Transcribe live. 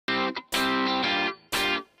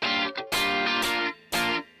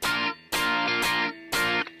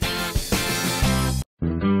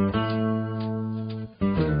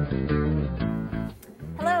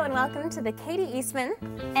to the Katie Eastman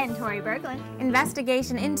and Tori Berglund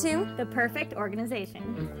investigation into the perfect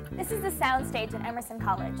organization. This is the soundstage at Emerson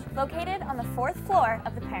College, located on the 4th floor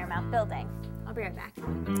of the Paramount building. I'll be right back.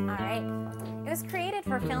 All right. It was created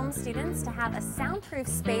for film students to have a soundproof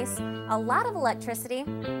space, a lot of electricity,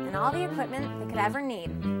 and all the equipment they could ever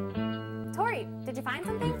need. Tori, did you find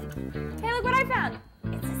something? Hey, look what I found!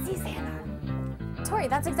 It's a C-SAN arm. Tori,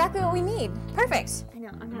 that's exactly what we need. Perfect. I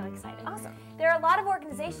know, I'm really excited. Awesome. There are a lot of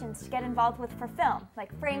organizations to get involved with for film,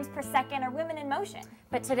 like Frames Per Second or Women in Motion.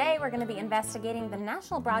 But today we're going to be investigating the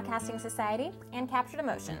National Broadcasting Society and Captured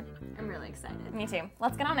Emotion. I'm really excited. Me too.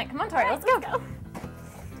 Let's get on it. Come on, Tori, let's go.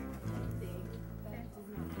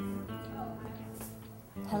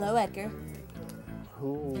 Hello, Edgar.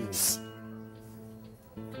 Who?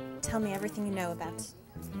 Tell me everything you know about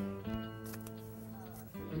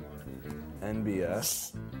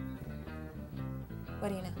NBS. What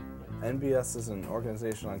do you know? NBS is an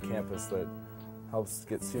organization on campus that helps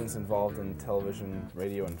get students involved in television,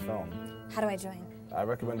 radio, and film. How do I join? I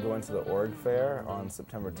recommend going to the org fair on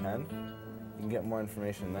September 10. You can get more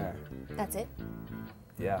information there. That's it?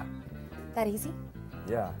 Yeah. That easy?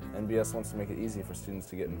 Yeah. NBS wants to make it easy for students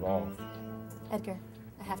to get involved. Edgar,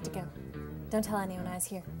 I have to go. Don't tell anyone I was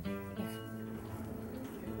here. Here.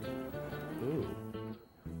 Ooh.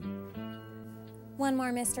 One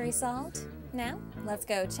more mystery solved. Now, let's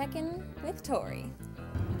go check in with Tori.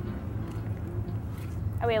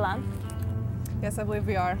 Are we alone? Yes, I believe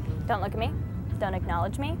we are. Don't look at me. Don't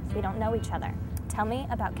acknowledge me. We don't know each other. Tell me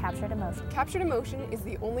about Captured Emotion. Captured Emotion is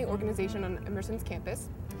the only organization on Emerson's campus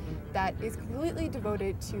that is completely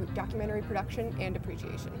devoted to documentary production and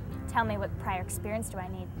appreciation. Tell me, what prior experience do I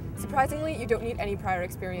need? Surprisingly, you don't need any prior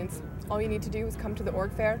experience. All you need to do is come to the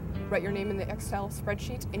org fair, write your name in the Excel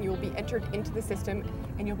spreadsheet, and you will be entered into the system,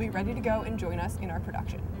 and you'll be ready to go and join us in our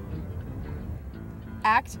production.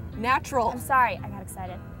 Act natural. I'm sorry, I got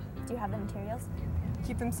excited. Do you have the materials?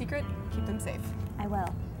 Keep them secret, keep them safe. I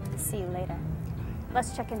will. See you later.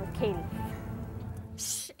 Let's check in with Katie.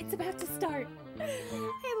 Shh, it's about to start.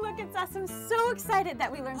 Hey, look, it's us. I'm so excited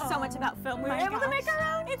that we learned so much about film. We were able to make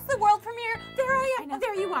our own. It's the world premiere. There I am.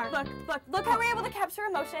 There you are. Look how we're able to capture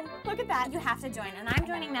emotion. Look at that. You have to join, and I'm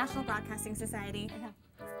joining National Broadcasting Society.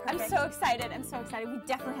 I'm so excited. I'm so excited. We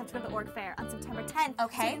definitely have to go to the org fair on September 10th.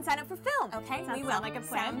 Okay. So you can sign up for film. Okay, Sounds we will. like a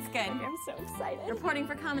plan. Sounds good. I'm so excited. Reporting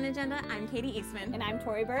for Common Agenda, I'm Katie Eastman. And I'm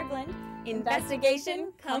Tori Berglund.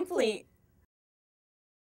 Investigation complete.